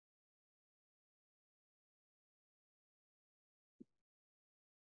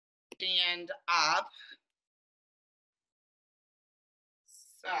stand up.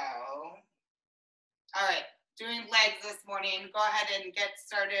 So, all right, doing legs this morning. Go ahead and get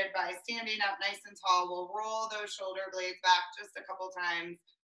started by standing up nice and tall. We'll roll those shoulder blades back just a couple times,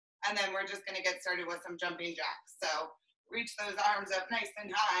 and then we're just gonna get started with some jumping jacks. So reach those arms up nice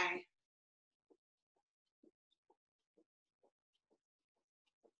and high.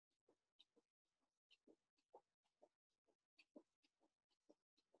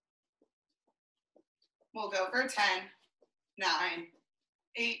 We'll go for 10, 9,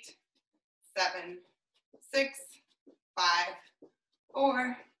 8, 7, 6, 5,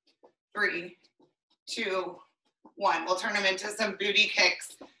 4, 3, 2, 1. We'll turn them into some booty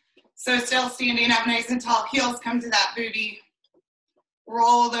kicks. So still standing up nice and tall, heels come to that booty.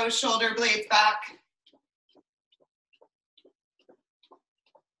 Roll those shoulder blades back.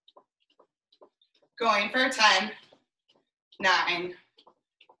 Going for 10, 9,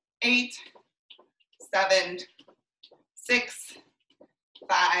 8, 7, 6,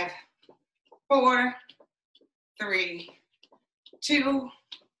 5, 4, 3, 2,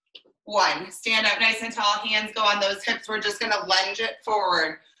 1. Stand up nice and tall, hands go on those hips. We're just gonna lunge it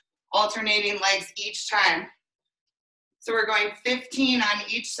forward, alternating legs each time. So we're going 15 on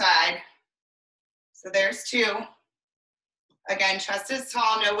each side. So there's 2. Again, chest is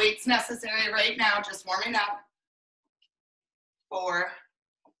tall, no weights necessary right now, just warming up. 4,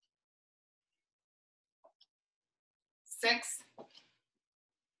 6,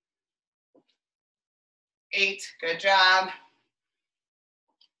 8, good job.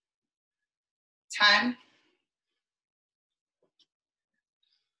 10.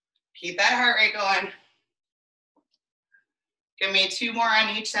 Keep that heart rate going. Give me 2 more on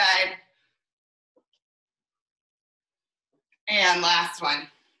each side. And last one.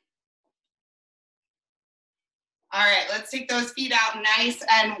 All right, let's take those feet out nice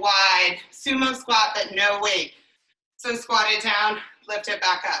and wide. Sumo squat, but no weight. So squat it down, lift it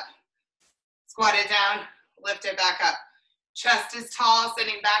back up. Squat it down, lift it back up. Chest is tall,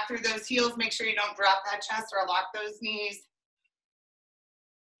 sitting back through those heels. Make sure you don't drop that chest or lock those knees.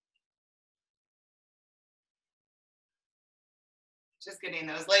 Just getting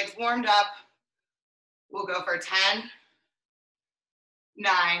those legs warmed up. We'll go for 10,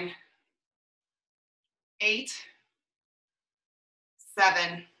 9, 8,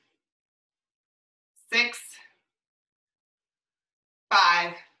 7, 6,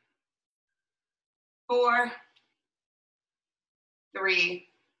 5, 4, 3,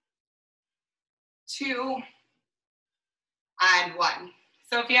 2, and 1.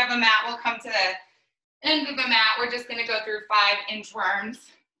 So if you have a mat, we'll come to the end of the mat. We're just gonna go through 5 inchworms.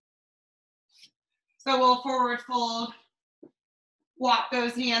 So we'll forward fold, walk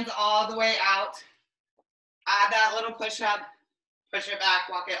those hands all the way out. Add that little push up, push it back,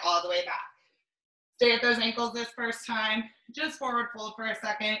 walk it all the way back. Stay at those ankles this first time. Just forward fold for a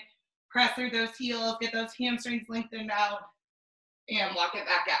second. Press through those heels, get those hamstrings lengthened out, and walk it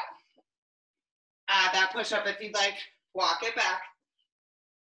back out. Add that push up if you'd like. Walk it back.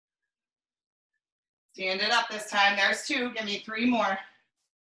 Stand it up this time. There's 2. Give me 3 more.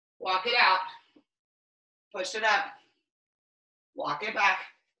 Walk it out. Push it up. Walk it back.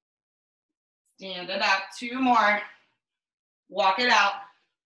 Stand it up. 2 more. Walk it out.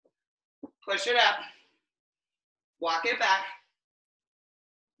 Push it up. Walk it back.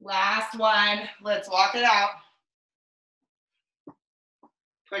 Last one. Let's walk it out.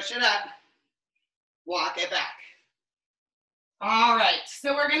 Push it up. Walk it back. All right,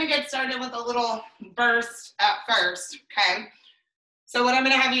 so we're gonna get started with a little burst at first, okay? So what I'm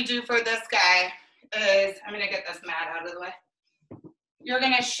gonna have you do for this guy is, I'm gonna get this mat out of the way. You're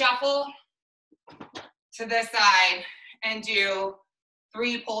gonna shuffle to this side and do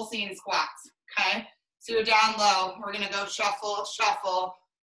 3 pulsing squats, okay? So you're down low, we're gonna go shuffle, shuffle,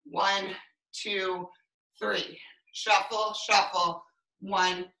 1, 2, 3. Shuffle, shuffle,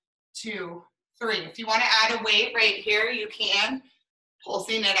 1, 2, 3. If you want to add a weight right here, you can.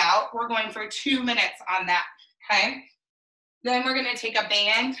 Pulsing it out. We're going for 2 minutes on that, okay? Then we're going to take a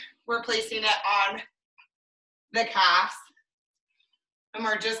band. We're placing it on the calves. And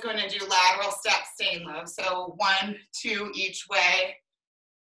we're just going to do lateral steps staying low. So 1, 2 each way,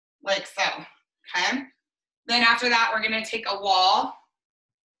 like so, okay? Then after that, we're going to take a wall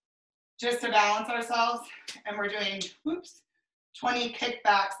just to balance ourselves. And we're doing, 20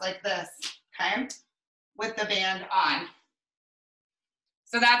 kickbacks like this, okay, with the band on.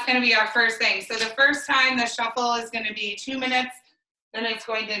 So that's going to be our first thing. So the first time the shuffle is going to be 2 minutes, then it's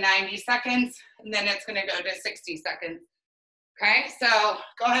going to 90 seconds, and then it's going to go to 60 seconds. Okay, so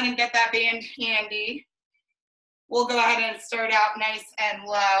go ahead and get that band handy. We'll go ahead and start out nice and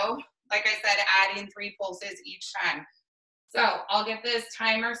low. like I said, adding 3 pulses each time. So I'll get this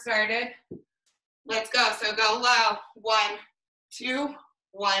timer started. Let's go. So go low. 1, 2,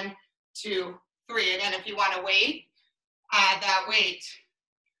 1, 2, 3. Again, if you want to wait, add that weight.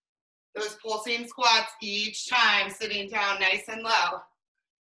 Those pulsing squats each time, sitting down nice and low.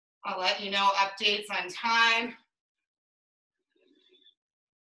 I'll let you know updates on time.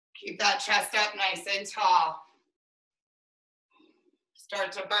 Keep that chest up nice and tall.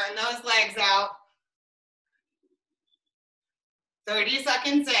 Start to burn those legs out. 30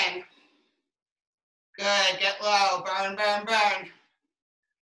 seconds in. Good, get low, burn, burn, burn.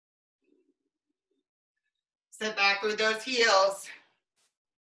 Sit back with those heels.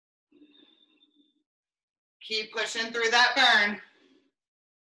 Keep pushing through that burn.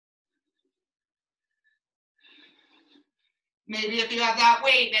 Maybe if you have that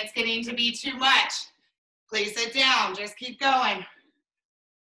weight and it's getting to be too much, place it down, just keep going.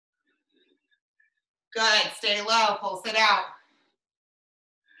 Good, stay low, pulse it out.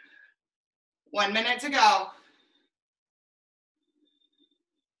 1 minute to go.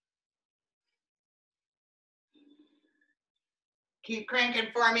 Keep cranking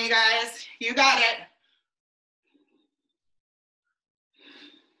for me, guys. You got it.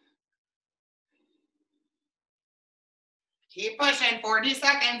 Keep pushing, 40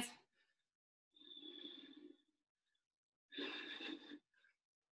 seconds.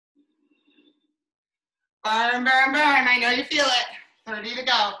 Burn, burn, burn. I know you feel it. 30 to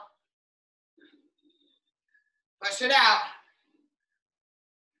go. Push it out.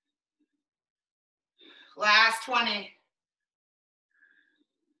 Last 20.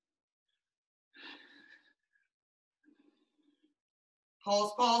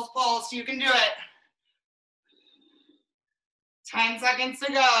 Pulse, pulse, pulse. You can do it. 10 seconds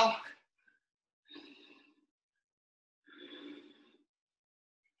to go.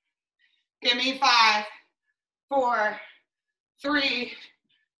 Give me 5, 4, 3,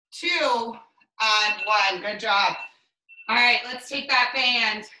 2, and 1. Good job. All right, let's take that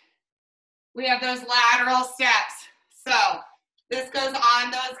band. We have those lateral steps. So this goes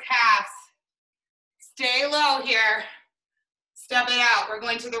on those calves. Stay low here. Step it out. We're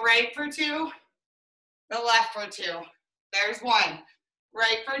going to the right for 2, the left for 2. There's 1.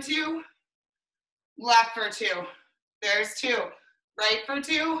 Right for 2, left for 2. There's 2. Right for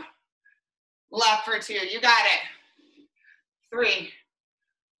 2, left for 2. You got it. 3.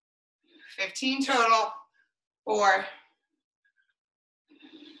 15 total. 4.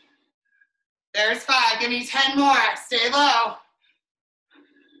 There's 5. Give me 10 more. Stay low.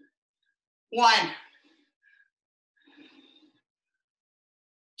 1.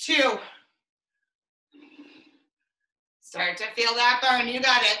 2. Start to feel that burn. You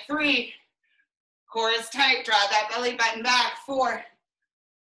got it. 3. Core is tight. Draw that belly button back. 4.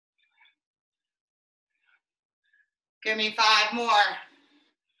 Give me 5 more.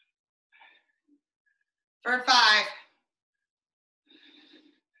 For 5.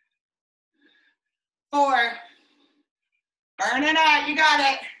 4. Burn it out. You got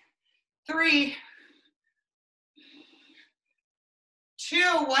it. 3. 2.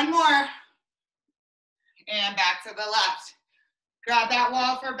 1 more. And back to the left. Grab that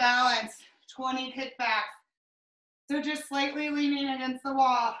wall for balance. 20 kickbacks. So just slightly leaning against the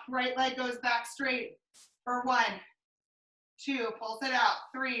wall. Right leg goes back straight for 1, 2. Pulse it out.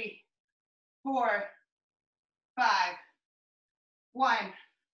 3, 4, 5. 1,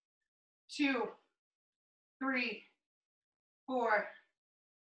 2, 3, 4,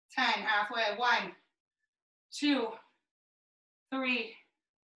 10. Halfway. 1, 2, 3,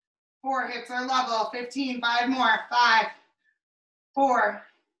 4. Hips are level. 15. 5 more. 5, 4,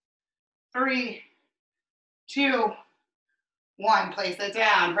 3, 2, 1. Place it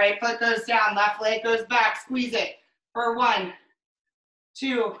down. Right foot goes down. Left leg goes back. Squeeze it for 1,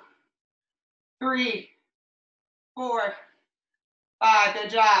 2, 3, 4, 5. Good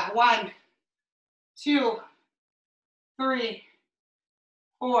job. 1, 2, 3,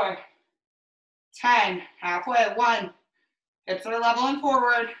 4, 10. Halfway. 1. Hips are level and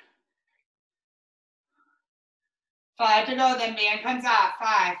forward. 5 to go. Then band comes off.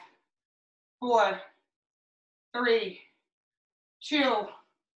 5, 4, 3, 2,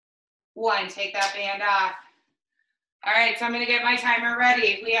 1. Take that band off. All right, so I'm going to get my timer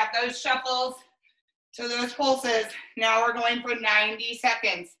ready. We have those shuffles to those pulses. Now we're going for 90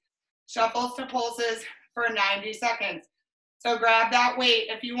 seconds. Shuffles to pulses for 90 seconds. So grab that weight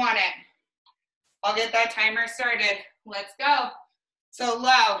if you want it. I'll get that timer started. Let's go. So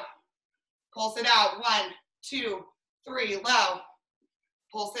low. Pulse it out. 1, 2, 3. Low.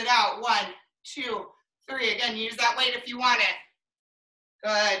 Pulse it out. 1, 2, 3. Again, use that weight if you want it.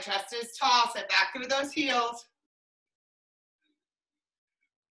 Good, chest is tall, sit back through those heels.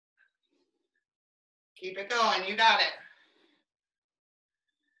 Keep it going, you got it.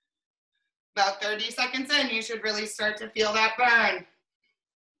 About 30 seconds in, you should really start to feel that burn.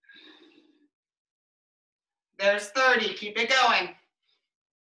 There's 30, keep it going.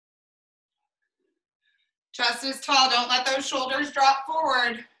 Chest is tall, don't let those shoulders drop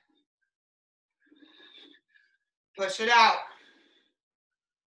forward. Push it out.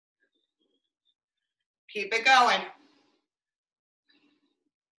 Keep it going.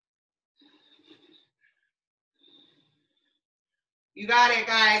 You got it,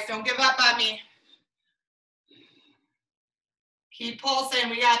 guys. Don't give up on me. Keep pulsing.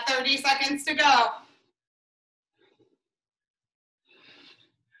 We got 30 seconds to go.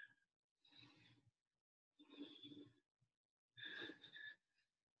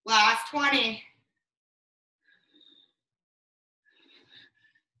 Last 20.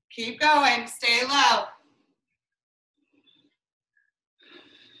 Keep going. Stay low.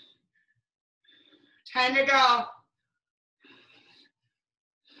 10 to go.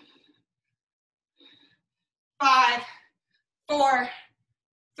 5, 4,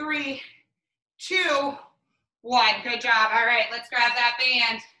 3, 2, 1. Good job. All right, let's grab that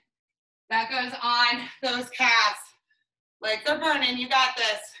band. That goes on those calves. Legs are burning. You got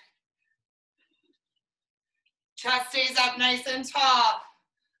this. Chest stays up nice and tall.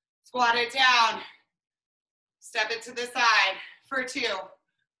 Squat it down. Step it to the side for 2.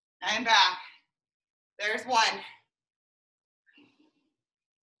 And back. There's 1.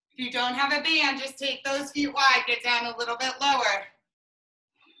 If you don't have a band, just take those feet wide. Get down a little bit lower.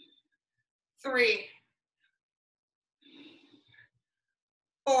 3,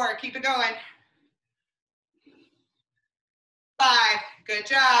 4. Keep it going. 5. Good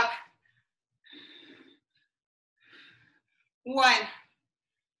job. 1.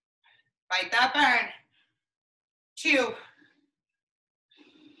 Fight that burn. 2,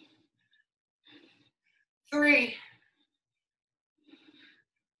 3,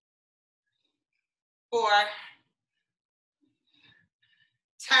 4,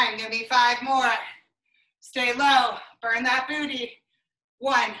 10. Give me 5 more. Stay low. Burn that booty.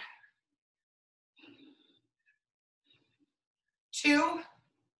 1, 2,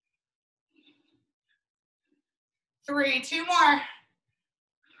 3. 2 more.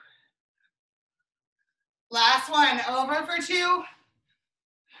 Last one. Over for 2.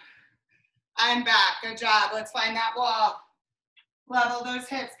 I'm back. Good job. Let's find that wall. Level those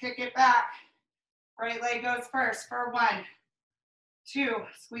hips. Kick it back. Right leg goes first for 1, 2.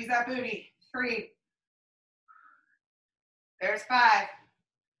 Squeeze that booty. 3. There's 5.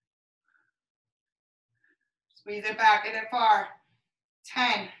 Squeeze it back. Get it far.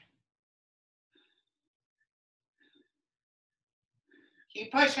 10.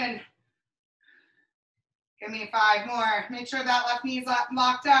 Keep pushing. Give me 5 more. Make sure that left knee's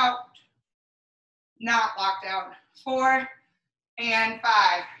locked out. Not locked out. 4 and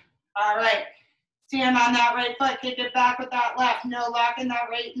 5. All right. Stand on that right foot. Kick it back with that left. No lock in that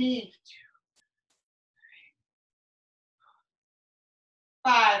right knee.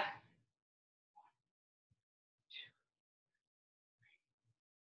 5.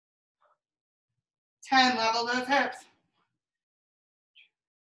 10. Level those hips.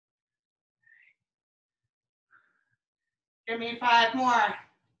 Give me 5 more.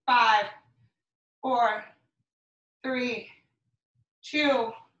 5, 4, 3,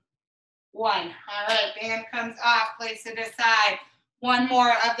 2, 1. All right, band comes off, place it aside. 1 more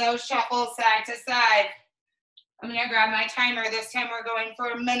of those shuffles side to side. I'm gonna grab my timer. This time we're going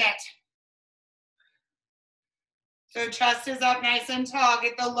for a minute. So chest is up nice and tall.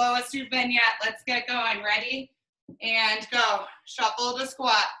 Get the lowest you've been yet. Let's get going. Ready? And go. Shuffle to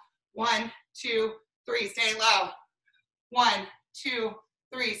squat. 1, 2, 3. Stay low. 1, 2,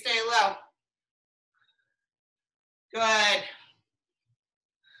 3. Stay low. Good.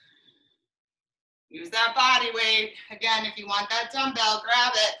 Use that body weight. Again, if you want that dumbbell,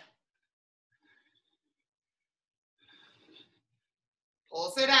 grab it.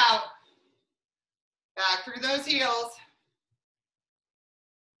 Pulse it out. Back through those heels.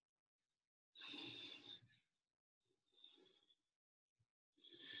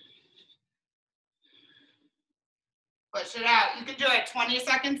 Push it out. You can do it. 20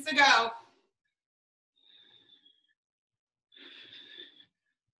 seconds to go.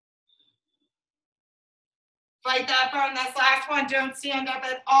 Fight that burn. This last one. Don't stand up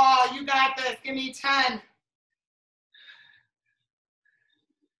at all. You got this. Give me 10.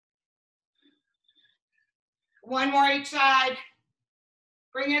 One more each side.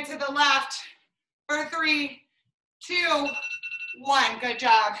 Bring it to the left for 3, 2, 1. Good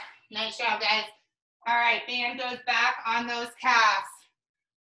job. Nice job, guys. All right, band goes back on those calves.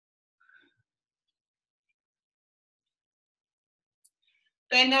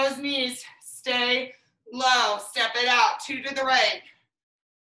 Bend those knees. Stay low. Step it out. 2 to the right.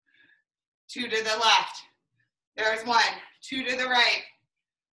 2 to the left. There's 1. 2 to the right.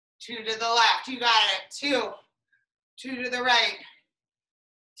 2 to the left. You got it. 2. 2 to the right.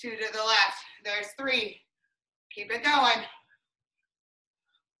 2 to the left. There's 3. Keep it going.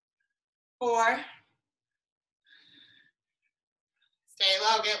 4. Stay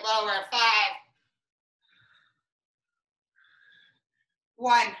low, get lower. 5.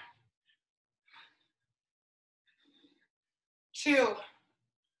 1. 2.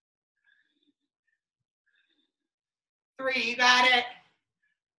 3. You got it.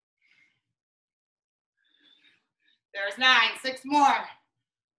 There's 9. 6 more.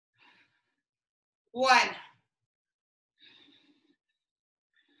 1.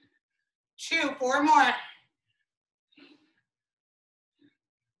 2. 4 more.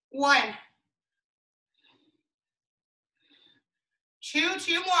 1. 2.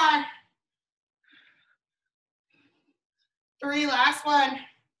 2 more. 3. Last one.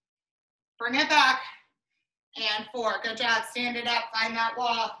 Bring it back. And 4. Good job. Stand it up. Find that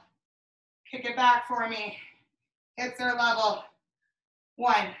wall. Kick it back for me. Hips are level.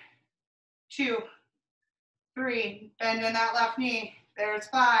 1, 2, 3. Bend in that left knee. There's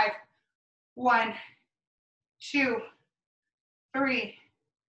 5. 1, 2, 3,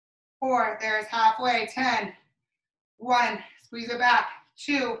 4. There's halfway. 10. 1. Squeeze it back.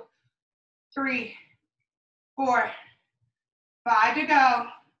 2, 3, 4. 5 to go.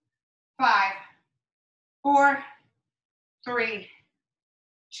 5, 4, 3,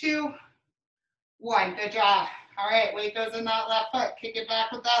 2, 1. Good job. All right, weight goes in that left foot. Kick it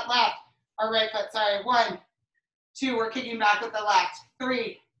back with that left. Or right foot, sorry. 1, 2. We're kicking back with the left.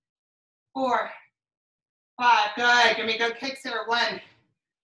 3, 4, 5. Good. Give me good kicks here. 1,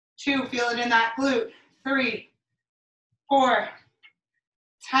 2. Feel it in that glute. 3, 4,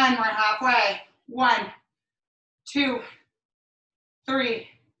 10. We're halfway. 1, 2, 3,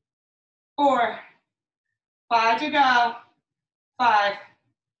 4, 5 to go. 5,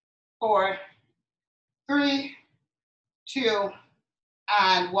 4, 3, 2,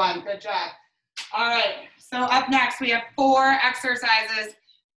 and 1. Good job. All right, so up next, we have 4 exercises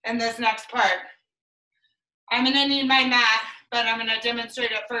in this next part. I'm gonna need my mat, but I'm gonna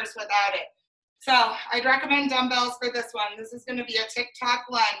demonstrate it first without it. So I'd recommend dumbbells for this one. This is gonna be a tick-tock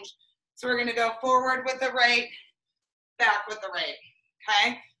lunge. So we're gonna go forward with the right, back with the right,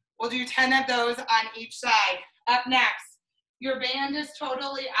 okay? We'll do 10 of those on each side. Up next, your band is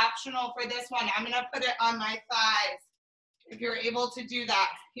totally optional for this one. I'm gonna put it on my thighs. If you're able to do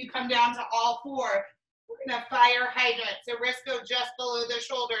that, you come down to all 4. We're gonna fire hydrant. So wrists go just below the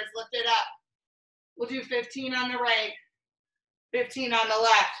shoulders, lift it up. We'll do 15 on the right, 15 on the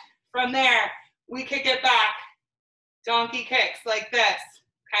left. From there, we kick it back. Donkey kicks like this,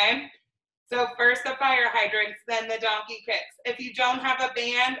 okay? So first the fire hydrants, then the donkey kicks. If you don't have a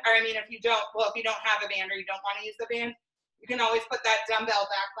band, or I mean if you don't have a band or you don't want to use the band, you can always put that dumbbell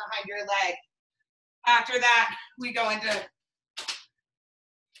back behind your leg. After that, we go into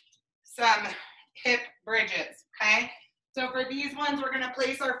some hip bridges, okay? So for these ones, we're gonna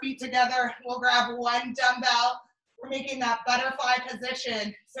place our feet together. We'll grab 1 dumbbell. We're making that butterfly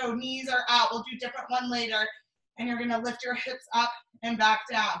position. So knees are out. We'll do different one later. And you're gonna lift your hips up and back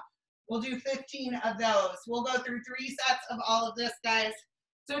down. We'll do 15 of those. We'll go through 3 sets of all of this, guys.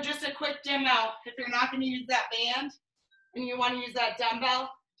 So just a quick demo. If you're not gonna use that band and you wanna use that dumbbell,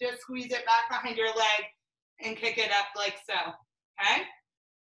 just squeeze it back behind your leg and kick it up like so, okay?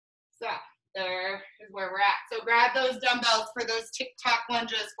 So there is where we're at. So grab those dumbbells for those tick-tock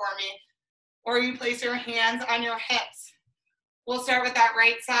lunges for me, or you place your hands on your hips. We'll start with that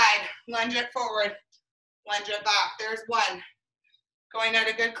right side. Lunge it forward, lunge it back. There's 1. Going at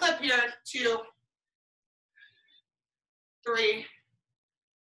a good clip here. 2, 3,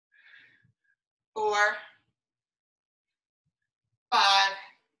 4, 5,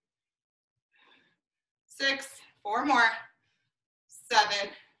 6, 4 more, 7,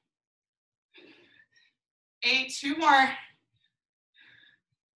 8, 2 more,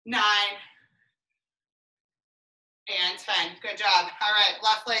 9, and 10. Good job. All right,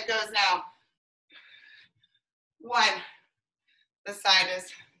 left leg goes now. 1. This side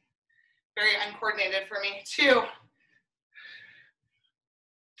is very uncoordinated for me. 2,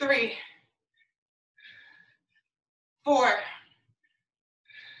 3, 4,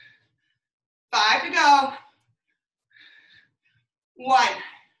 5 to go. 1,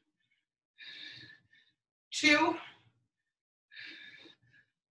 2,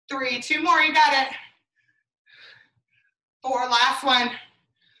 3, 2 more, you got it. 4, last one.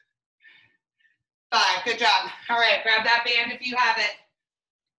 5, good job. All right, grab that band if you have it.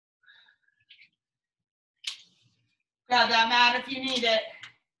 Grab that mat if you need it.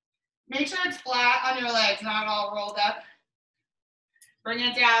 Make sure it's flat on your legs, not all rolled up. Bring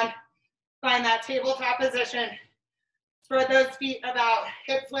it down. Find that tabletop position. Spread those feet about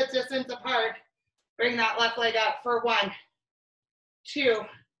hips width distance apart. Bring that left leg up for 1, 2,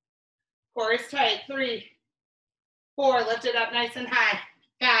 core is tight, 3, 4, lift it up nice and high,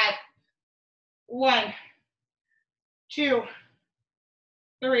 5, 1, 2,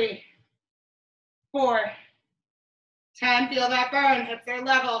 3, 4, 10, feel that burn, hips are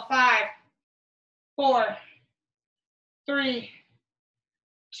level, 5, 4, 3,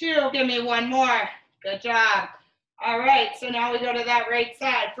 2, give me one more, good job. All right, so now we go to that right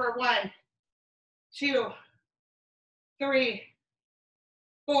side for 1, 2, 3,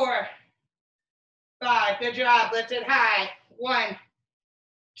 4, 5, good job, lift it high, 1,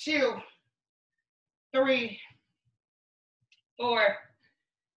 2, 3, 4,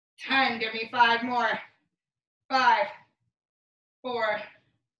 10, give me 5 more, 5, 4,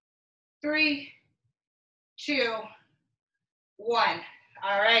 3, 2, 1.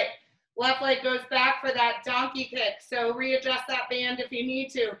 All right, left leg goes back for that donkey kick, so readjust that band if you need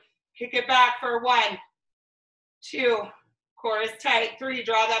to. Kick it back for 1, 2, core is tight, 3,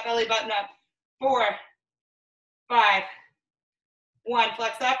 draw that belly button up, 4, 5, 1,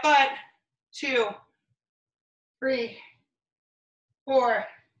 flex that butt, 2, 3, 4,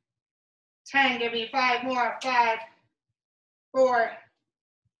 10, give me 5 more, 5, 4,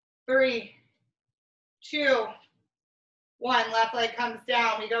 3, 2, 1, left leg comes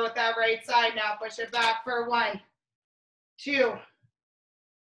down. We go with that right side now. Push it back for 1, 2,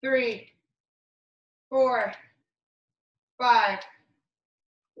 3, 4, 5,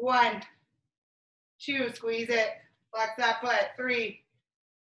 1, 2, squeeze it. Flex that foot. 3,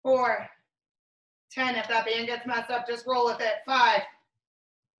 4, 10. If that band gets messed up, just roll with it. 5,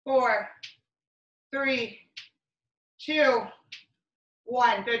 4, 3, 2,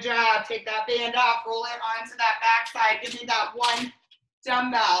 1. Good job. Take that band off. Roll it onto that back side. Give me that 1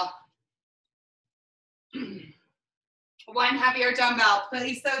 dumbbell. 1 heavier dumbbell.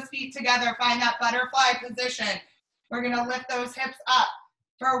 Place those feet together. Find that butterfly position. We're going to lift those hips up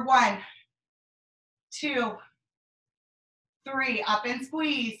for 1, 2, 3. Up and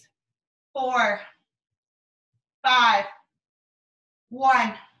squeeze. 4, 5,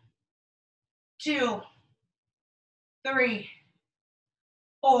 1, 2, 3,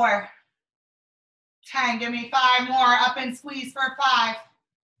 4, 10. Give me 5 more. Up and squeeze for 5,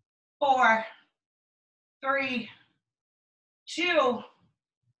 4, 3, 2,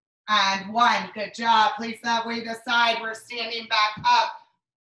 and 1. Good job. Place that weight aside. We're standing back up.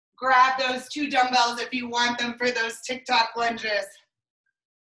 Grab those 2 dumbbells if you want them for those TikTok lunges.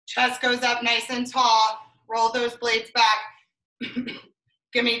 Chest goes up nice and tall. Roll those blades back.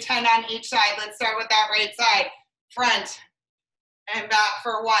 Give me 10 on each side. Let's start with that right side. Front and back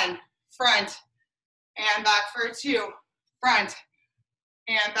for 1. Front and back for 2. Front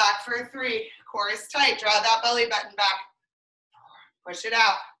and back for 3. Core is tight. Draw that belly button back. Push it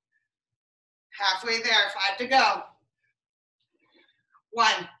out. Halfway there. 5 to go.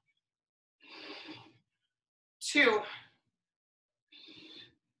 1, 2,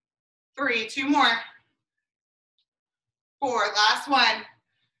 3. 2 more. 4. Last one.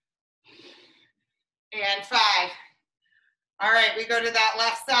 And 5. All right, we go to that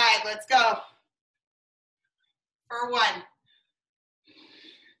left side. Let's go. For 1,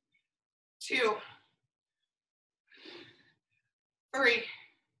 2, 3,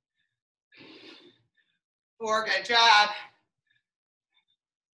 4. Good job.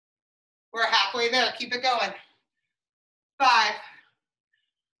 We're halfway there. Keep it going. 5,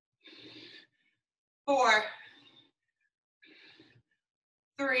 4,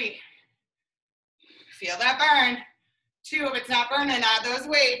 3. Feel that burn. 2, if it's not burning, add those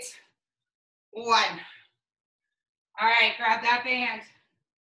weights. 1. All right, grab that band.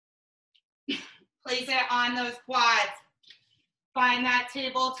 Place it on those quads. Find that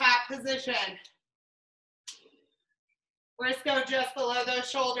tabletop position. Wrists go just below those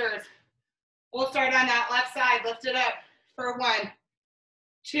shoulders. We'll start on that left side. Lift it up for 1,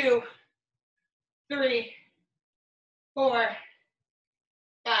 2, 3, 4,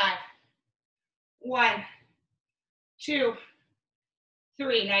 5. 1, 2,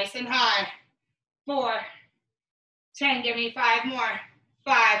 3. Nice and high. 4, 10. Give me 5 more.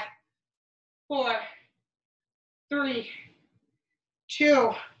 5, 4, 3,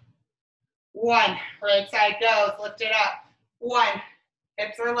 2, 1. Right side goes. Lift it up. 1,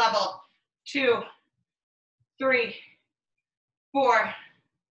 Hips are level. 2, 3, 4,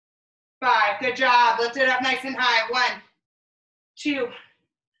 5. Good job. Lift it up nice and high. 1, 2,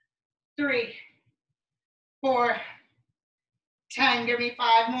 3, 4, 10. Give me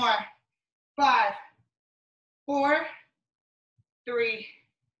 5 more. 5, 4, 3,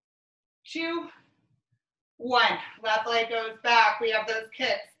 2, 1. Left leg goes back. We have those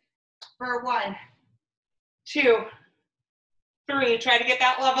kicks for 1, 2, 3. Try to get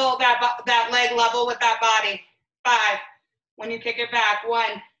that level, that leg level with that body. 5. When you kick it back.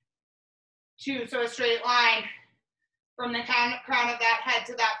 1, 2. So a straight line from the crown of that head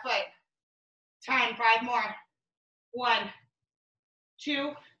to that foot. 10. 5 more. 1,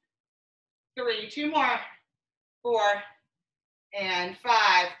 2, 3. 2 more. 4 and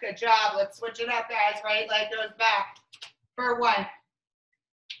 5. Good job. Let's switch it up, guys. Right leg goes back for 1,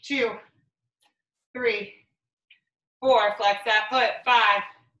 2, 3, 4. Flex that foot. 5,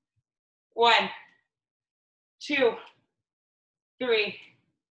 1, 2, 3,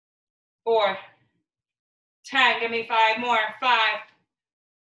 4, 10. Give me 5 more. 5,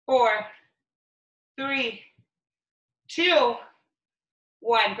 4, 3, 2,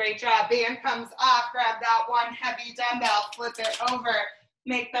 1. Great job. Band comes off. Grab that one heavy dumbbell. Flip it over.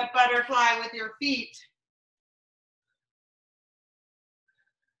 Make the butterfly with your feet.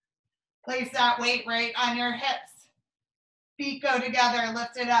 Place that weight right on your hips. Feet go together.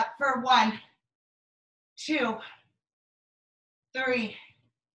 Lift it up for 1, 2, 3,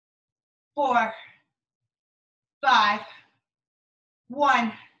 4, 5.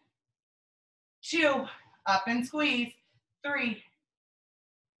 1, 2. Up and squeeze. 3,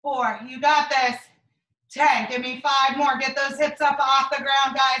 4. You got this. 10. Give me 5 more. Get those hips up off the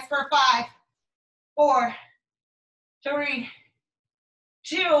ground, guys, for 5, 4, 3,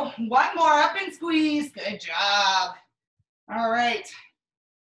 2. 1 more. Up and squeeze. Good job. All right.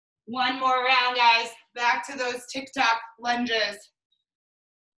 1 more round, guys. Back to those TikTok lunges.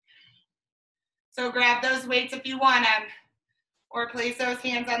 So grab those weights if you want them, or place those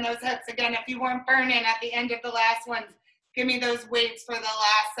hands on those hips. Again, if you weren't burning at the end of the last ones, give me those weights for the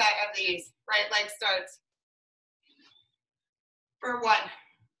last set of these. Right leg starts. For 1,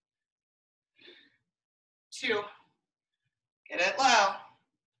 2, get it low.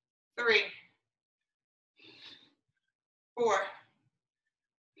 3, 4,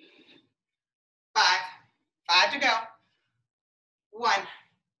 5. 5 to go. 1,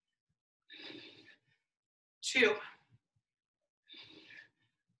 2,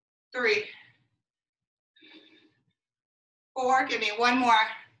 3, 4. Give me 1 more.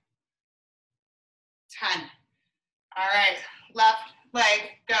 10. All right. Left leg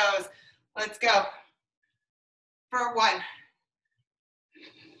goes. Let's go. For 1,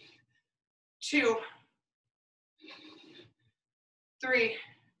 2, 3,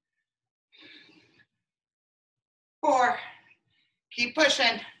 4. Keep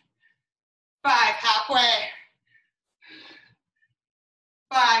pushing. 5. Halfway.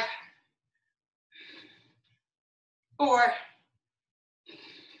 5, 4,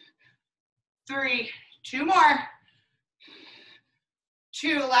 3. 2 more.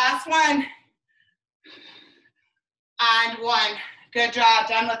 2. Last one. And 1. Good job.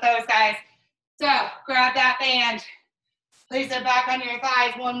 Done with those, guys. So grab that band. Place it back on your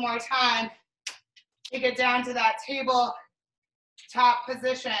thighs 1 more time. Take it down to that table top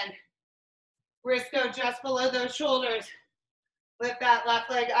position. Wrists go just below those shoulders. Lift that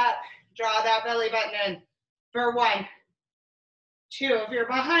left leg up. Draw that belly button in. For 1, 2. If you're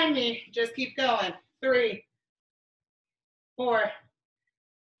behind me, just keep going. 3, 4,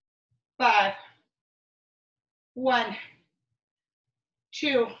 5. 1,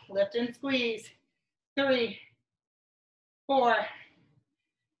 2. Lift and squeeze. 3, 4,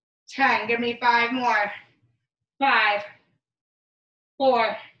 10. Give me 5 more. 5,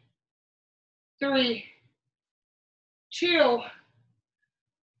 4, 3, 2,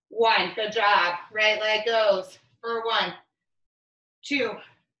 1. Good job. Right leg goes. For 1, 2,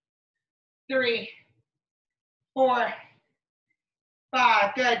 3, 4,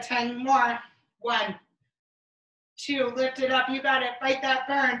 5. Good. 10 more. 1, 2. Lift it up. You got it. Fight that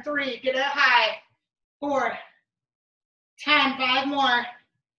burn. 3. Get it high. 4, 10. 5 more.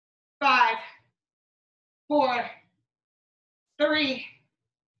 5, 4, 3,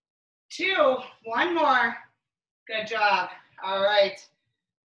 2. 1 more. Good job. All right.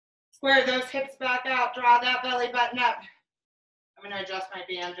 Square those hips back out. Draw that belly button up. I'm going to adjust my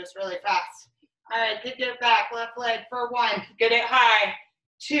band just really fast. All right. Kick it back. Left leg for 1. Get it high.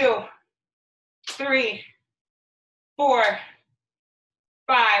 2, 3, 4,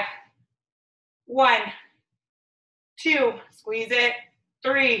 5. 1, 2. Squeeze it.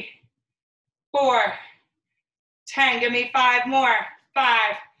 3, 4, 10. Give me 5 more.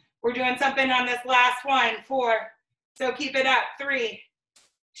 5. We're doing something on this last one. 4. So keep it up. 3,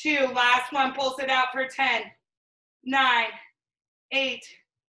 2. Last one. Pulse it out for 10. 9, 8,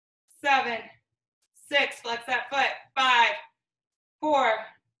 7, 6. Flex that foot. 5, 4,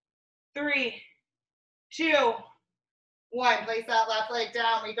 3, 2, 1. Place that left leg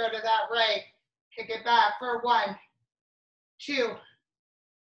down. We go to that right. Kick it back for 1, 2,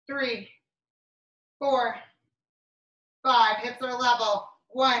 3, 4, 5. Hips are level.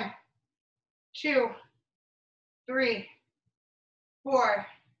 1, 2, 3, 4,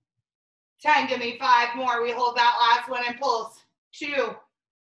 10. Give me 5 more. We hold that last one and pulse. 2,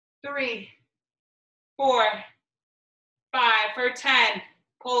 3, 4, 5 for 10.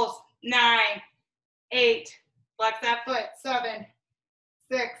 Pulse. 9, 8. Flex that foot. 7,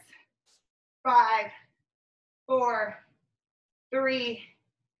 6, 5, 4, 3,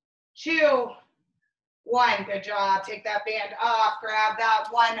 2, 1. Good job. Take that band off. Grab that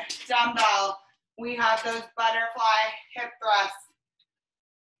one dumbbell. We have those butterfly hip thrusts.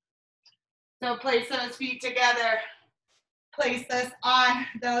 So place those feet together. Place this on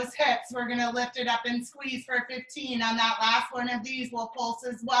those hips. We're going to lift it up and squeeze for 15. On that last one of these, we'll pulse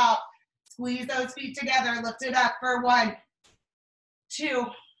as well. Squeeze those feet together. Lift it up for 1, 2,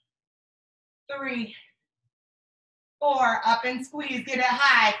 3, 4. Up and squeeze. Get it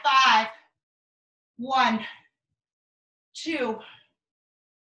high. 5, 1, 2,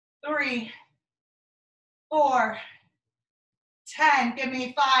 3, 4, 10. Give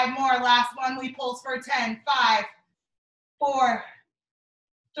me 5 more. Last one, we pulse for 10. 5, 4,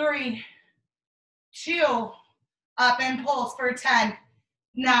 3, 2. Up and pulse for 10.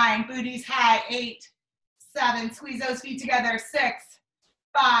 9. Booties high. 8, 7. Squeeze those feet together. 6,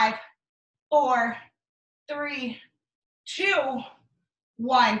 5, 4, 3, 2,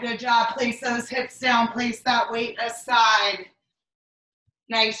 1. Good job. Place those hips down. Place that weight aside.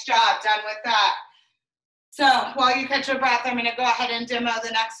 Nice job. Done with that. So while you catch your breath, I'm going to go ahead and demo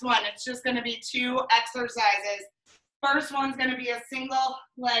the next one. It's just going to be 2 exercises. First one's going to be a single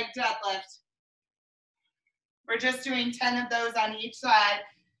leg deadlift. We're just doing 10 of those on each side.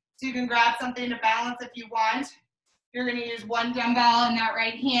 So you can grab something to balance if you want. You're going to use one dumbbell in that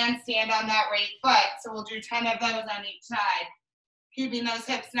right hand, stand on that right foot. So we'll do 10 of those on each side, keeping those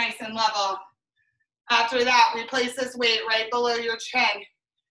hips nice and level. After that, we place this weight right below your chin.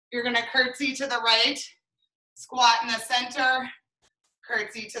 You're going to curtsy to the right, squat in the center,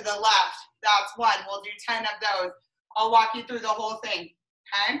 curtsy to the left. That's 1. We'll do 10 of those. I'll walk you through the whole thing,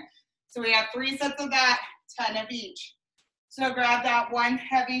 okay? So we have 3 sets of that, 10 of each. So grab that one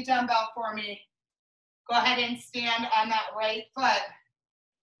heavy dumbbell for me. Go ahead and stand on that right foot.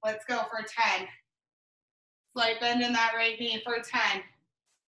 Let's go for 10. Slight bend in that right knee for 10.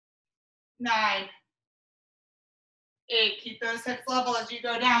 9, 8. Keep those hips level as you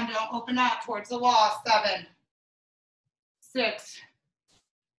go down. Don't open up towards the wall. 7, 6,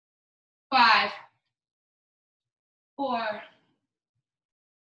 5, 4,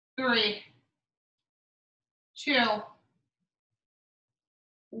 3, 2,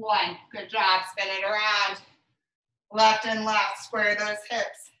 1. Good job. Spin it around. Left and left. Square those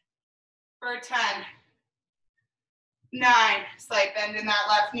hips for 10. 9. Slight bend in that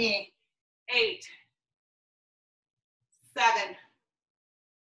left knee. 8, 7,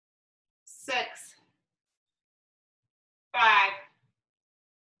 6, 5,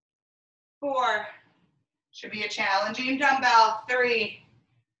 4. Should be a challenging dumbbell. 3,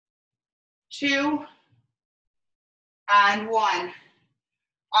 2, and 1.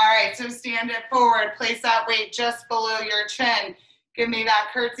 All right, so stand it forward. Place that weight just below your chin. Give me that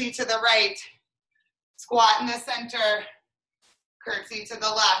curtsy to the right. Squat in the center. Curtsy to the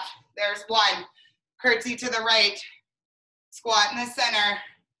left. There's 1. Curtsy to the right. Squat in the center.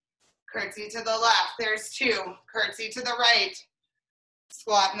 Curtsy to the left. There's 2. Curtsy to the right.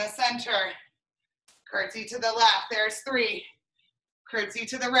 Squat in the center. Curtsy to the left. There's 3. Curtsy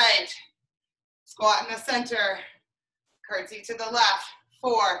to the right. Squat in the center. Curtsy to the left.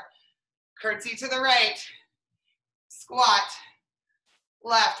 4. Curtsy to the right. Squat.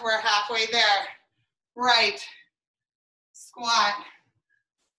 Left. We're halfway there. Right. Squat.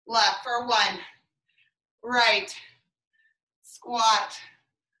 Left for 1. Right. Squat.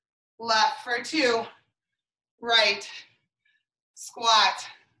 Left for 2. Right. Squat.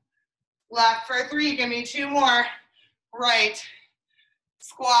 Left for 3. Give me 2 more. Right.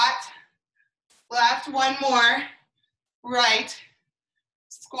 Squat. Left. 1 more. Right.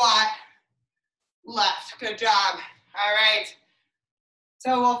 Squat. Left. Good job. All right.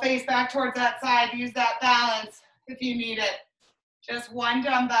 So we'll face back towards that side. Use that balance if you need it. Just one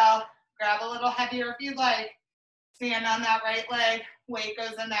dumbbell. Grab a little heavier if you'd like. Stand on that right leg. Weight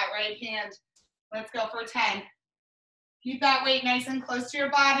goes in that right hand. Let's go for 10. Keep that weight nice and close to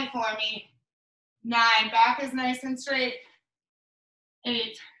your body for me. 9, back is nice and straight.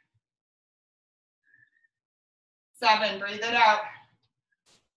 8, 7, breathe it out.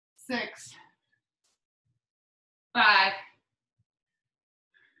 6, 5,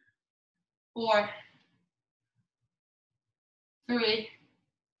 4, 3,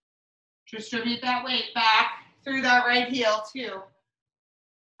 distribute that weight back through that right heel, 2,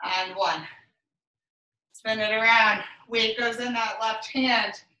 and 1. Spin it around. Weight goes in that left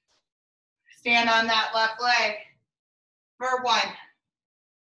hand. Stand on that left leg for 1,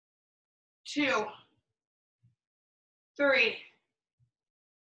 2, 3,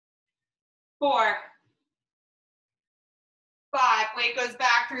 4, 5. Weight goes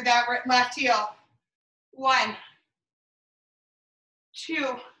back through that left heel. 1,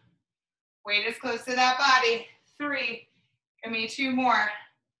 2. Weight is close to that body. 3. Give me 2 more.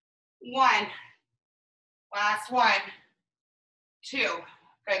 1. Last 1. 2.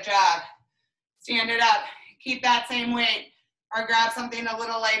 Good job. Stand it up. Keep that same weight, or grab something a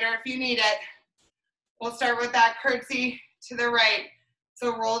little lighter if you need it. We'll start with that curtsy to the right.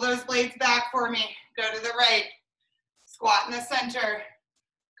 So roll those blades back for me. Go to the right. Squat in the center.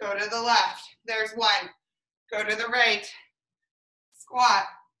 Go to the left. There's 1. Go to the right. Squat.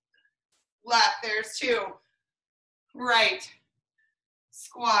 Left. There's 2. Right.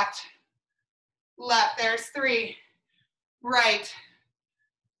 Squat. Left. There's 3. Right.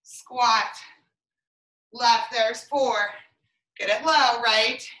 Squat. Left. There's 4. Get it low.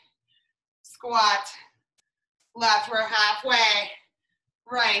 Right. Squat. Left. We're halfway.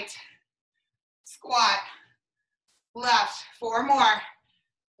 Right. Squat. Left. 4 more.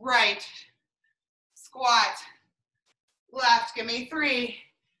 Right. Squat. Left. Give me 3.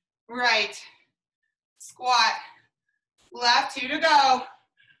 Right. Squat. Left. 2 to go.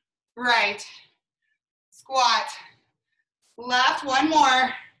 Right. Squat. Left. 1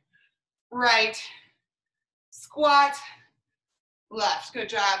 more. Right. Squat. Left. Good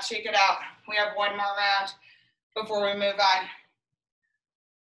job. Shake it out. We have 1 more round before we move on.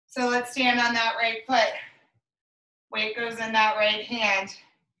 So let's stand on that right foot. Weight goes in that right hand.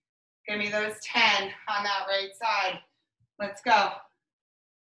 Give me those 10 on that right side. Let's go.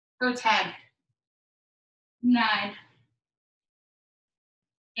 For 10. 9.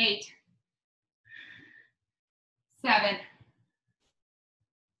 8. 7.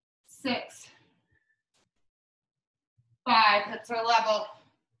 6. 5. Hips are level.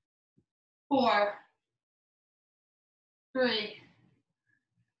 4. 3.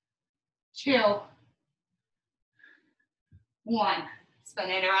 2. 1. Spin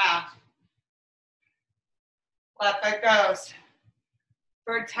it around. Left foot goes.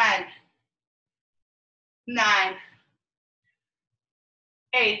 For 10. 9.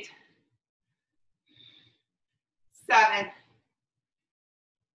 8. 7.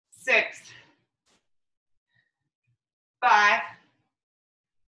 6. 5.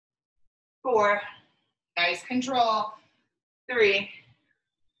 4. Nice control. 3.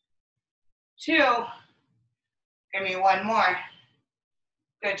 2. Give me 1 more.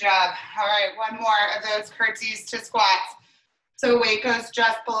 Good job. All right, 1 more of those curtsies to squats. So weight goes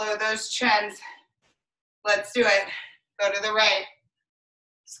just below those chins. Let's do it. Go to the right.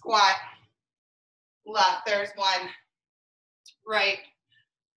 Squat. Left. There's 1. Right.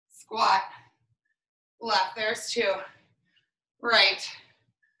 Squat. Left. There's 2. Right.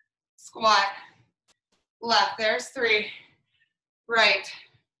 Squat. Left. There's 3. Right.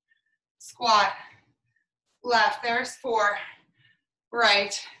 Squat. Left. There's 4.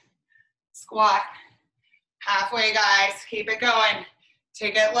 Right. Squat. Halfway, guys. Keep it going.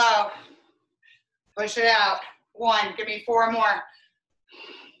 Take it low. Push it out. 1. Give me 4 more.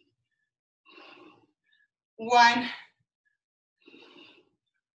 1.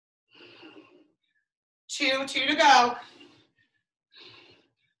 2. 2 to go.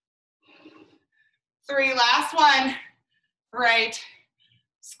 3. Last 1. Right.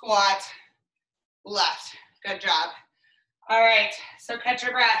 Squat. Left. Good job. All right. So catch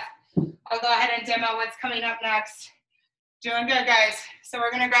your breath. I'll go ahead and demo what's coming up next. Doing good, guys. So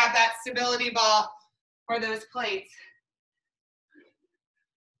we're going to grab that stability ball or those plates.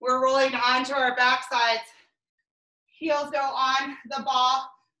 We're rolling onto our back sides. Heels go on the ball,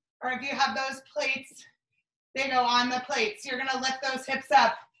 or if you have those plates, they go on the plates. You're going to lift those hips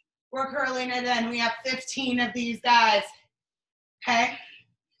up. We're curling it in. We have 15 of these guys. Okay?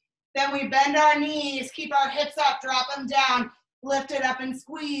 Then we bend our knees, keep our hips up, drop them down, lift it up and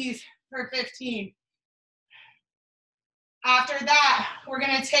squeeze for 15. After that, we're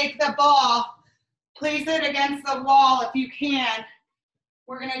gonna take the ball, place it against the wall if you can.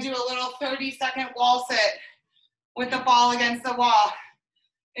 We're gonna do a little 30-second wall sit with the ball against the wall.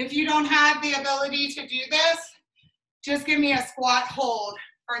 If you don't have the ability to do this, just give me a squat hold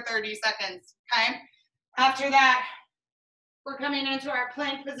for 30 seconds, okay? After that, we're coming into our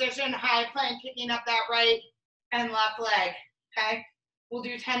plank position, high plank, kicking up that right and left leg, okay? We'll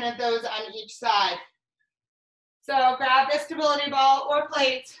do 10 of those on each side. So grab the stability ball or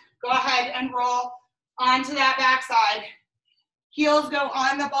plate, go ahead and roll onto that backside. Heels go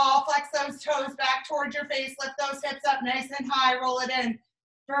on the ball, flex those toes back towards your face, lift those hips up nice and high, roll it in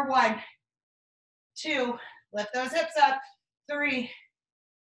for 1, 2, lift those hips up, 3,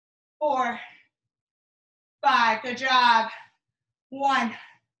 4, 5, good job. 1,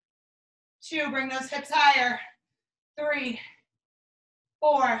 2, bring those hips higher, 3,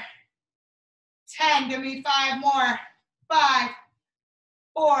 4, 10, give me 5 more, 5,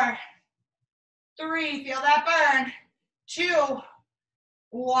 4, 3, feel that burn, 2,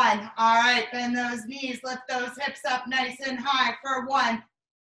 1. All right, bend those knees, lift those hips up nice and high for 1,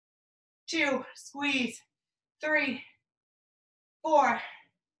 2, squeeze, 3, 4,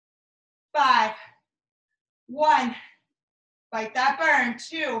 5, 1. Fight that burn,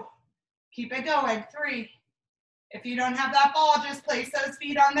 2, keep it going, 3. If you don't have that ball, just place those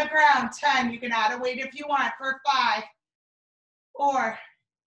feet on the ground, 10. You can add a weight if you want for 5, 4,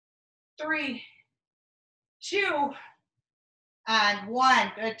 3, 2, and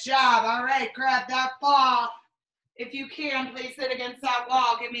 1. Good job. All right, grab that ball. If you can, place it against that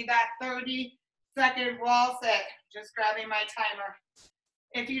wall. Give me that 30-second wall sit. Just grabbing my timer.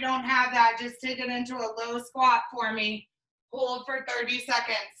 If you don't have that, just take it into a low squat for me. Hold for 30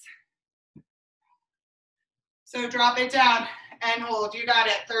 seconds. So drop it down and hold. You got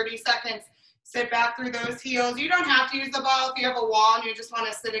it, 30 seconds. Sit back through those heels. You don't have to use the ball if you have a wall and you just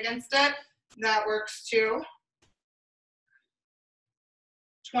want to sit against it. That works too.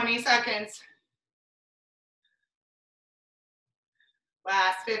 20 seconds.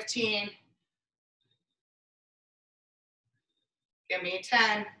 Last 15. Give me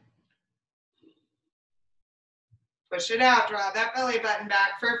 10. Push it out. Draw that belly button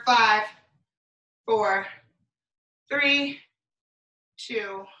back for 5, 4, 3,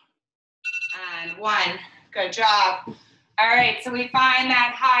 2, and 1. Good job. All right, so we find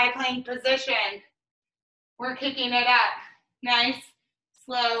that high plank position. We're kicking it up. Nice,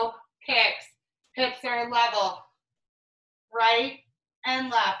 slow kicks. Hips are level. Right and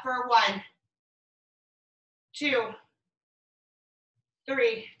left for 1, 2,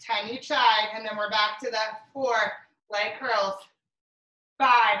 3, 10 each side, and then we're back to that 4 leg curls. 5,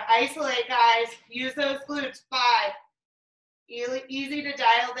 isolate guys, use those glutes. 5, easy to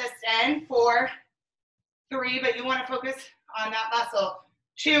dial this in. 4, 3, but you want to focus on that muscle.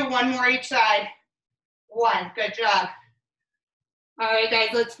 2, 1 more each side. 1, good job. All right guys,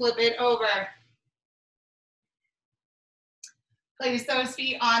 let's flip it over. Place those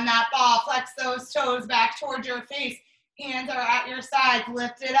feet on that ball, flex those toes back towards your face. Hands are at your sides,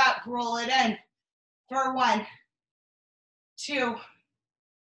 lift it up, roll it in for 1, 2,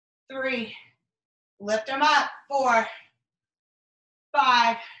 3, lift them up, 4,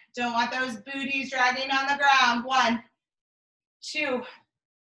 5, don't want those booties dragging on the ground, 1, 2,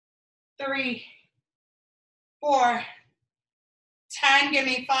 3, 4, 10, give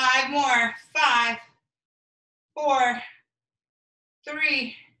me 5 more, 5, 4,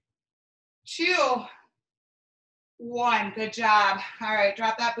 3, 2, 1, good job. All right,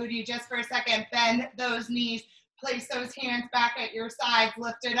 drop that booty just for a second, bend those knees, place those hands back at your sides,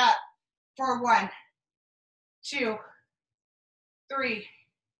 lift it up for 1, 2, 3,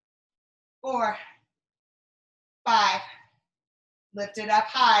 4, 5, lift it up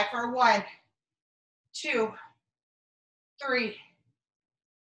high for 1, 2, 3,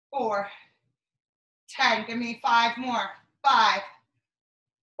 4, 10, give me 5 more, 5,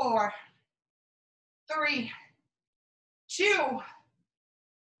 4, 3, 2,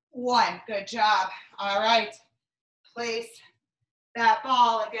 1, good job. All right, place that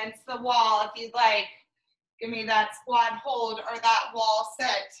ball against the wall if you'd like. Give me that squat hold or that wall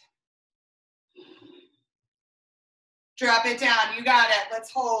sit. Drop it down, you got it.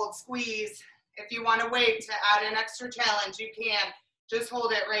 Let's hold, squeeze. If you want to wait to add an extra challenge, you can. Just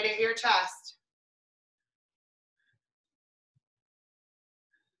hold it right at your chest.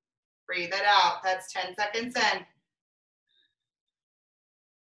 Breathe it out, that's 10 seconds in.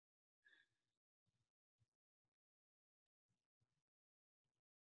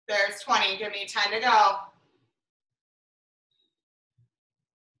 There's 20, give me 10 to go.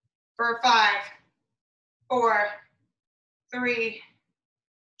 For 5, 4, 3,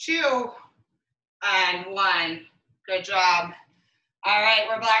 2, and 1. Good job. All right,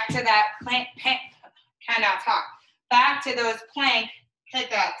 we're back to that plank, cannot talk. Back to those plank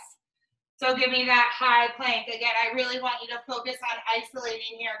pickups. So give me that high plank. Again, I really want you to focus on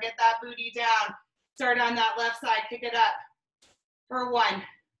isolating here. Get that booty down. Start on that left side, pick it up for 1.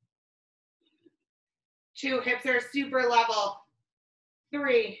 2, hips are super level.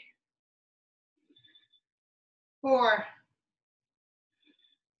 3, 4,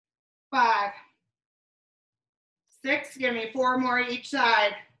 5, 6, give me 4 more each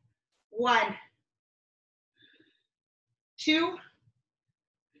side. 1, 2,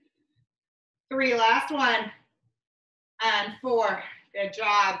 3, last one, and 4. Good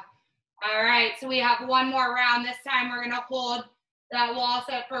job. All right, so we have one more round. This time we're gonna hold that wall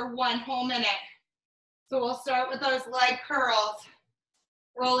set for 1 whole minute. So we'll start with those leg curls,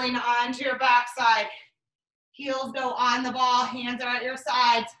 rolling onto your backside. Heels go on the ball, hands are at your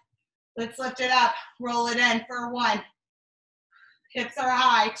sides. Let's lift it up, roll it in for 1. Hips are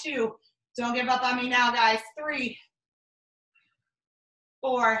high, 2. Don't give up on me now, guys. 3,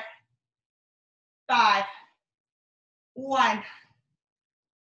 4, 5, 1,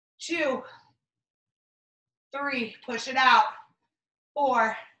 2, 3, push it out.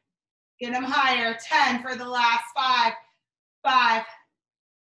 4, get them higher. 10 for the last 5, 5,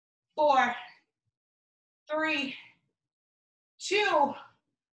 4, 3, 2,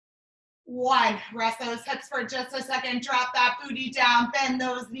 1. Rest those hips for just a second. Drop that booty down. Bend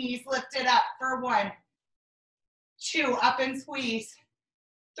those knees. Lift it up for 1, 2. Up and squeeze.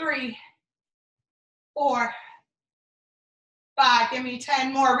 3, 4, 5. Give me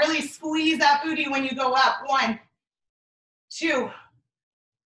 10 more. Really squeeze that booty when you go up. 1, 2,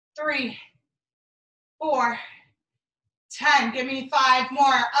 3, 4, 10. Give me 5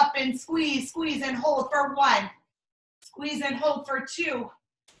 more. Up and squeeze. Squeeze and hold for 1. Squeeze and hold for 2.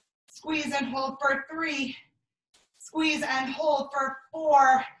 Squeeze and hold for 3. Squeeze and hold for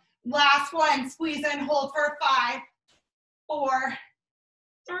 4. Last one. Squeeze and hold for 5, 4,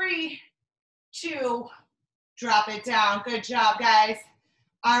 3, 2. Drop it down. Good job, guys.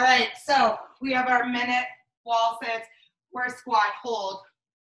 All right, so we have our minute wall sits. We're squat hold.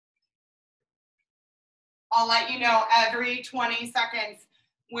 I'll let you know every 20 seconds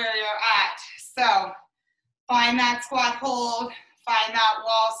where you're at. So find that squat hold, find that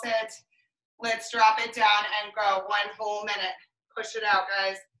wall sit. Let's drop it down and go 1 whole minute. Push it out,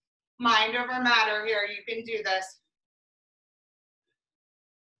 guys. Mind over matter here. You can do this.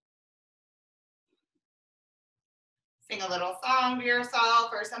 Sing a little song to yourself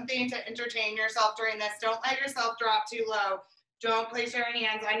or something to entertain yourself during this. Don't let yourself drop too low. Don't place your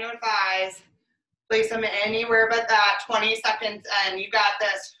hands on your thighs. Place them anywhere but that. 20 seconds in. You got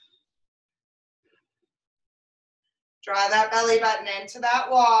this. Draw that belly button into that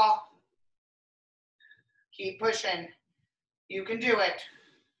wall. Keep pushing. You can do it.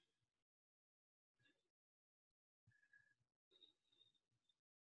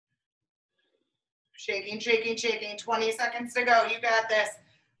 Shaking, shaking, shaking. 20 seconds to go. You got this.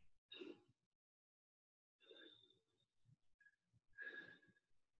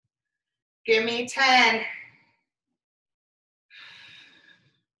 Give me 10.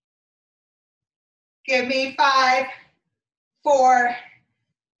 Give me 5, 4,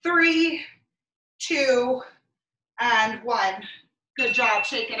 3, 2, and 1. Good job.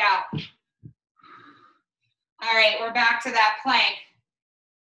 Shake it out. All right, we're back to that plank.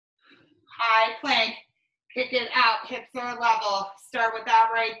 High plank. Kick it out. Hips are level. Start with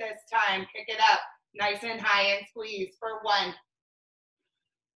that right this time. Kick it up. Nice and high and squeeze for 1,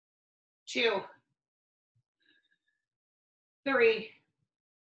 2, 3,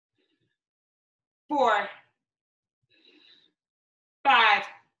 4, 5,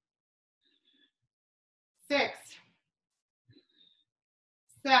 6,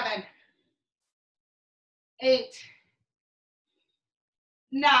 7, 8,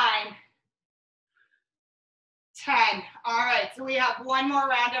 9, 10. All right, so we have one more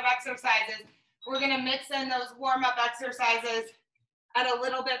round of exercises. We're gonna mix in those warm-up exercises at a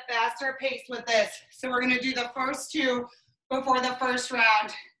little bit faster pace with this. So we're gonna do the first 2 before the first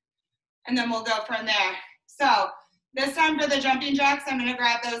round, and then we'll go from there. So this time for the jumping jacks, I'm gonna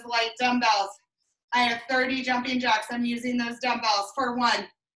grab those light dumbbells. I have 30 jumping jacks. I'm using those dumbbells for 1,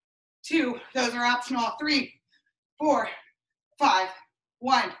 2, those are optional, 3, 4, 5,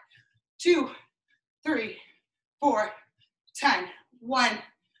 1, 2, 3, 4, 10, 1,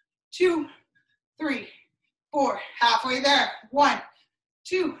 2, 3, 4, halfway there, 1,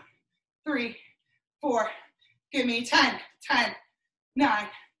 2, 3, 4, give me 10, 10, 9,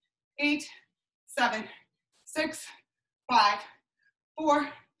 8, 7, 6, 5, 4,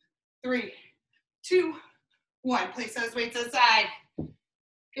 3, 2, 1. Place those weights aside.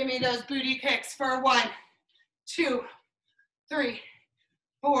 Give me those booty kicks for 1, 2, 3,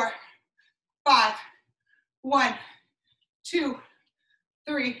 4, 5. 1, 2,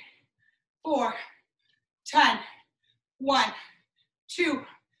 3, 4, 10. 1, 2,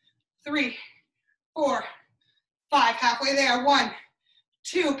 3, 4, 5. Halfway there. 1,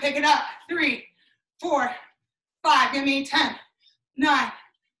 2. Pick it up. 3, 4, 5. Give me 10, 9,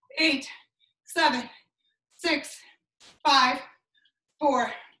 8, 7, 6, 5,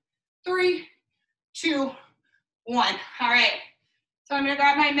 4, 3, 2, 1. All right. So I'm gonna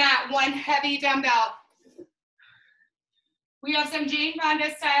grab my mat, one heavy dumbbell. We have some Jane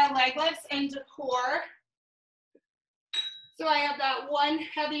Fonda style leg lifts into core. So I have that one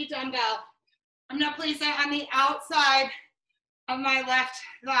heavy dumbbell. I'm gonna place it on the outside of my left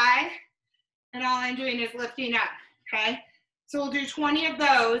thigh, and all I'm doing is lifting up, okay? So we'll do 20 of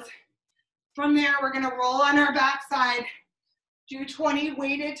those. From there, we're gonna roll on our backside, do 20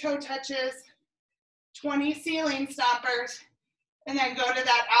 weighted toe touches, 20 ceiling stoppers, and then go to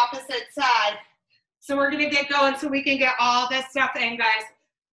that opposite side. So we're gonna get going so we can get all this stuff in, guys.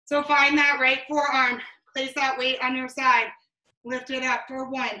 So find that right forearm, place that weight on your side, lift it up for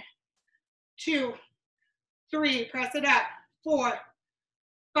 1, 2, 3, press it up, 4,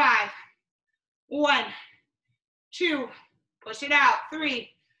 5, 1, 2, push it out, 3,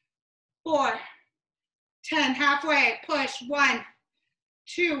 4, 10, halfway, push, 1,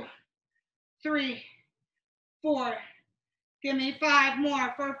 2, 3, 4, give me 5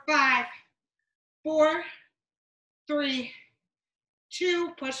 more for 5, 4, 3, 2,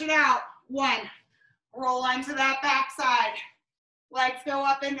 push it out, 1, roll onto that back side, legs go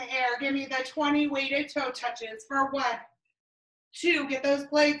up in the air, give me the 20 weighted toe touches for 1, 2, get those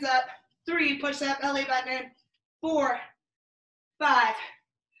blades up, 3, push that belly button in, 4, 5,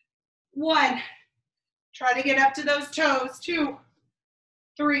 1, try to get up to those toes, 2,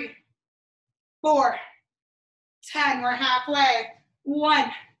 3, 4, 10, we're halfway,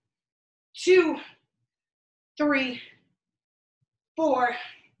 1, 2, 3, 4,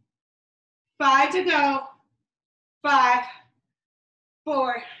 5 to go, 5,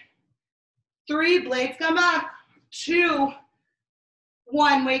 4, 3, blades come up, 2,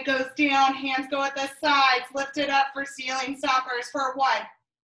 1, weight goes down, hands go at the sides, lift it up for ceiling stoppers for 1,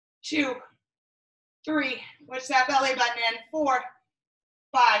 2, 3, push that belly button in, 4,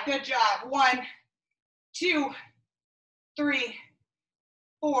 5, good job, 1, 2, 3,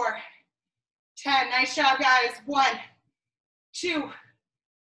 4, 10, nice job guys, 1, 2,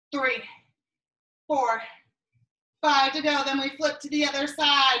 3, 4, 5 to go, then we flip to the other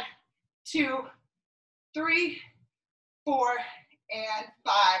side, 2, 3, 4, and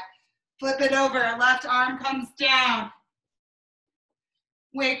 5. Flip it over, left arm comes down.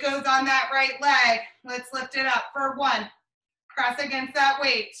 Weight goes on that right leg. Let's lift it up for 1. Press against that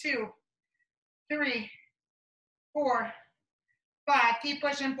weight, 2, 3, 4, 5. Keep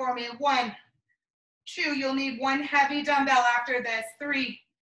pushing for me, 1, 2. You'll need one heavy dumbbell after this, 3,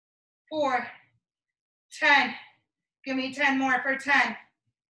 4, 10. Give me 10 more for 10,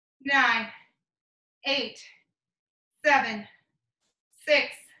 9, 8, 7, 6,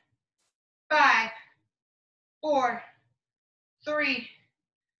 5, 4, 3,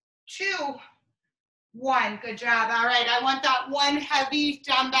 2, 1. Good job. All right, I want that one heavy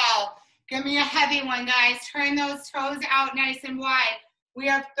dumbbell. Give me a heavy one, guys. Turn those toes out nice and wide. We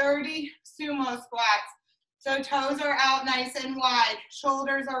have 30 sumo squats. So toes are out nice and wide.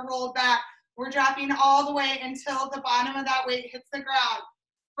 Shoulders are rolled back. We're dropping all the way until the bottom of that weight hits the ground.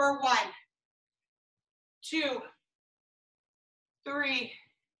 For 1, 2, 3,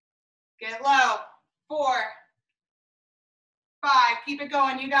 get low, 4, 5, keep it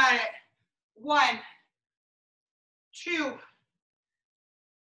going, you got it. 1, 2,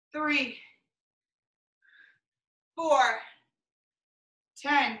 3, 4,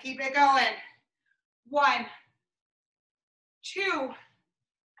 10, keep it going. 1, 2,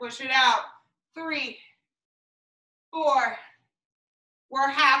 push it out. 3, 4, we're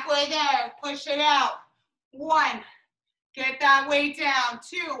halfway there, push it out. 1, get that weight down.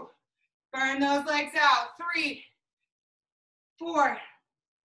 2, burn those legs out. 3, 4,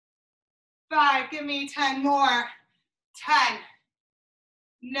 5, give me 10 more. 10,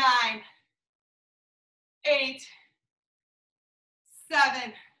 9, 8,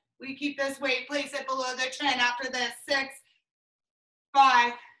 7. We keep this weight, place it below the chin after this. 6,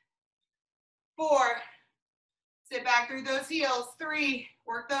 5, 4, sit back through those heels. 3,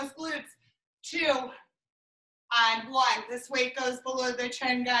 work those glutes. 2, and 1. This weight goes below the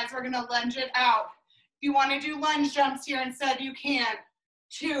chin, guys. We're gonna lunge it out. If you want to do lunge jumps here instead, you can.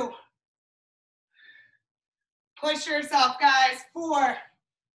 2. Push yourself, guys. 4.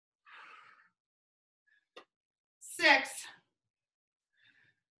 6.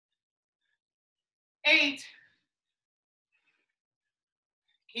 8.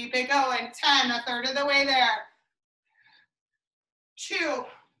 Keep it going. 10, a third of the way there. 2.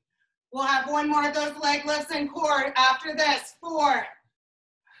 We'll have one more of those leg lifts and core after this. 4.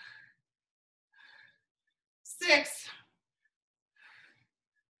 6.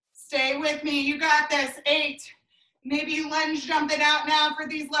 Stay with me. You got this. 8. Maybe lunge jump it out now for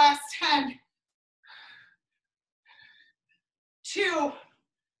these last 10. 2.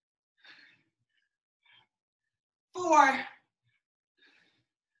 4.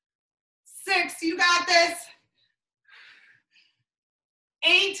 6. You got this.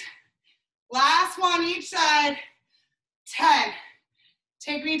 8. Last one each side. 10.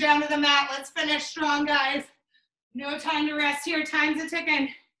 Take me down to the mat. Let's finish strong, guys. No time to rest here. Time's a ticking.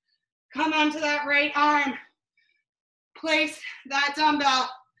 Come onto that right arm. Place that dumbbell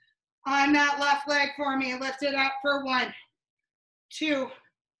on that left leg for me. Lift it up for 1, 2,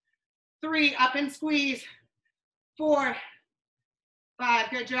 3. Up and squeeze. 4, 5.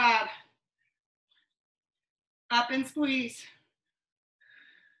 Good job. Up and squeeze.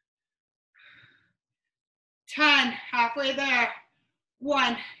 10. Halfway there.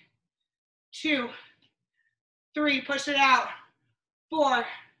 1, 2, 3. Push it out. 4,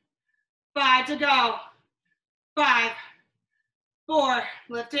 5 to go. 5, 4.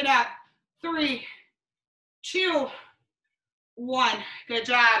 Lift it up. 3, 2, 1. Good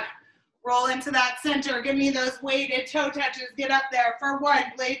job. Roll into that center. Give me those weighted toe touches. Get up there for 1.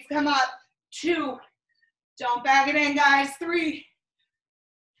 Blades come up. 2. Don't bag it in, guys. 3,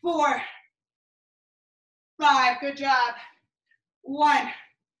 4, 5. Good job. 1,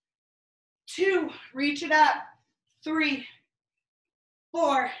 2. Reach it up. 3,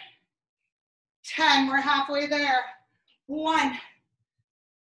 4, 10. We're halfway there. 1,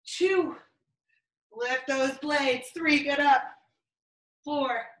 2. Lift those blades. 3. Get up.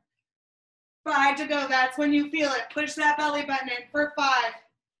 4, 5 to go. That's when you feel it. Push that belly button in for 5,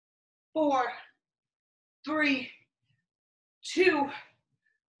 4, 3, 2,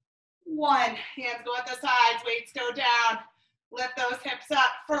 1. Hands go at the sides. Weights go down. Lift those hips up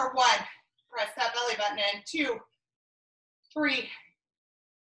for 1. Press that belly button in. 2, 3,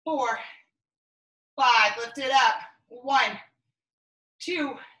 4, 5. Lift it up. 1,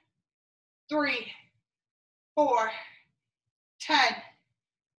 2, 3, 4, 10.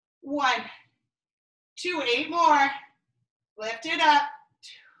 1, 2. 8 more. Lift it up.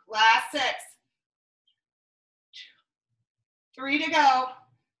 Last 6. 3 to go.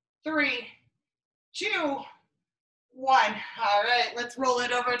 3, 2, 1. All right, let's roll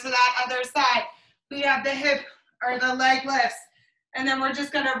it over to that other side. We have the hip or the leg lifts. And then we're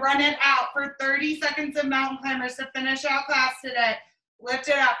just gonna run it out for 30 seconds of mountain climbers to finish out class today. Lift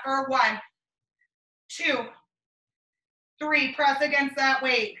it up for 1, 2, 3. Press against that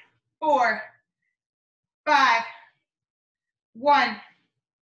weight. 4, 5, 1,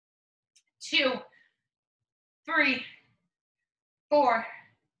 2, 3, 4,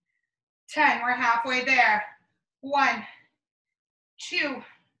 10. We're halfway there. 1, 2,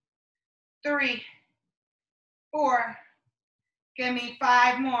 3, 4. Give me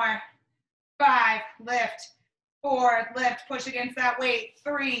 5 more. 5. Lift. 4. Lift. Push against that weight.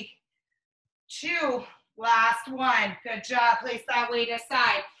 3, 2. Last 1. Good job. Place that weight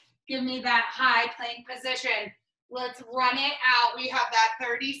aside. Give me that high plank position. Let's run it out. We have that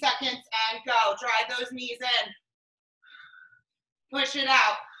 30 seconds and go. Drive those knees in. Push it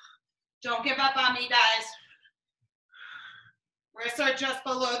out. Don't give up on me, guys. Wrists are just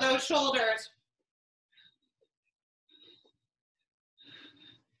below those shoulders.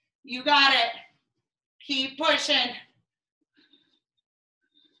 You got it. Keep pushing.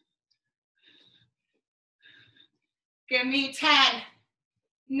 Give me 10,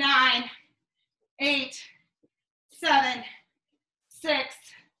 9, 8, 7, 6,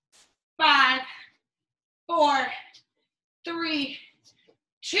 5, 4, 3,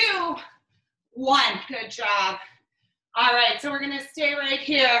 2, 1. Good job. All right, so we're gonna stay right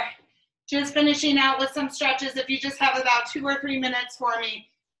here. Just finishing out with some stretches. If you just have about 2 or 3 minutes for me.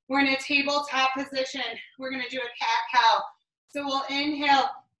 We're in a tabletop position. We're gonna do a cat-cow. So we'll inhale,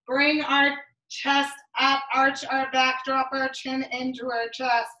 bring our chest up, arch our back, drop our chin into our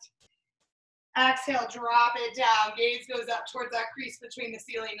chest. Exhale, drop it down. Gaze goes up towards that crease between the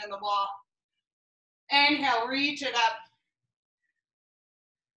ceiling and the wall. Inhale, reach it up.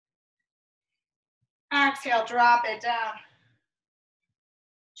 Exhale, drop it down.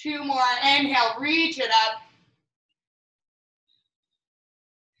 2 more. Inhale, reach it up.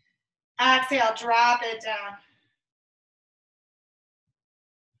 Exhale, drop it down.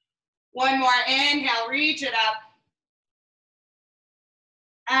 1 more. Inhale, reach it up.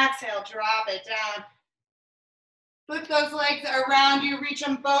 Exhale, drop it down. Flip those legs around you. Reach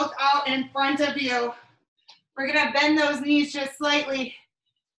them both out in front of you. We're going to bend those knees just slightly.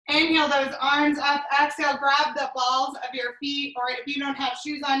 Inhale those arms up. Exhale, grab the balls of your feet, or if you don't have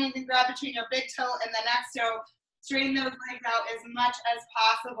shoes on, you can grab between your big toe and the next toe. Straighten those legs out as much as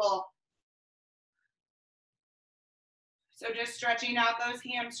possible. So just stretching out those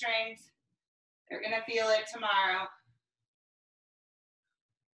hamstrings. You're going to feel it tomorrow.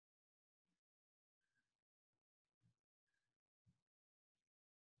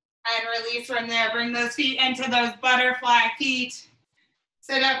 And release from there. Bring those feet into those butterfly feet.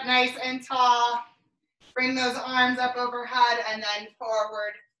 Sit up nice and tall. Bring those arms up overhead and then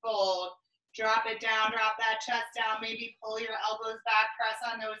forward fold. Drop it down, drop that chest down. Maybe pull your elbows back,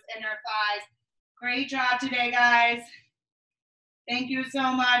 press on those inner thighs. Great job today, guys. Thank you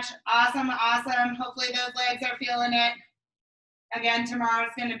so much. Awesome, awesome. Hopefully those legs are feeling it. Again, tomorrow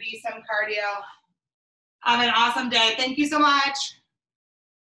is going to be some cardio. Have an awesome day. Thank you so much.